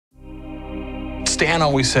Stan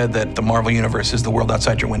always said that the Marvel Universe is the world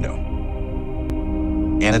outside your window.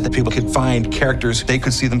 And that the people could find characters they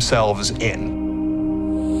could see themselves in.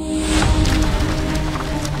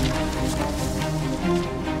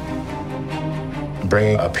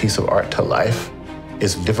 Bringing a piece of art to life,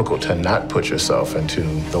 it's difficult to not put yourself into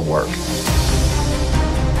the work.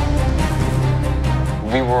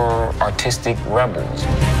 We were artistic rebels.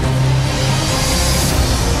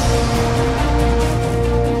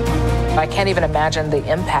 I can't even imagine the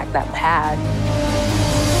impact that had.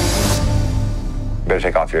 You better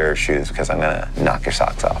take off your shoes because I'm gonna knock your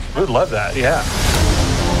socks off. We would love that, yeah.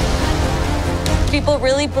 People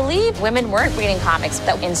really believe women weren't reading comics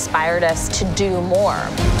that inspired us to do more.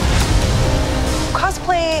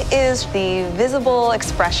 Cosplay is the visible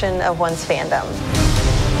expression of one's fandom.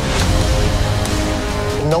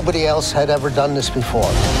 Nobody else had ever done this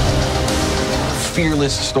before.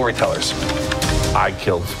 Fearless storytellers. I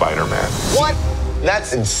killed Spider-Man. What?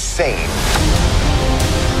 That's insane.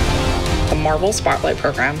 The Marvel Spotlight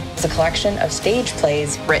program is a collection of stage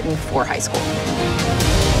plays written for high school.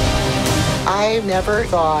 I never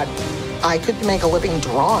thought I could make a living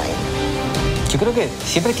drawing. Yo creo que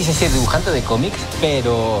siempre quise ser dibujante de cómics,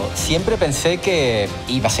 pero siempre pensé que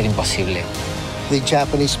iba a ser imposible. The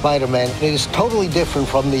Japanese Spider-Man is totally different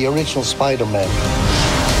from the original Spider-Man.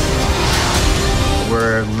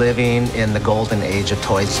 We're living in the golden age of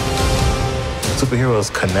toys. Superheroes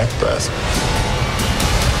connect us.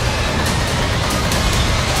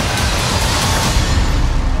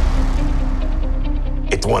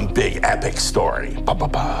 It's one big epic story. Ba, ba,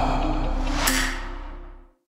 ba.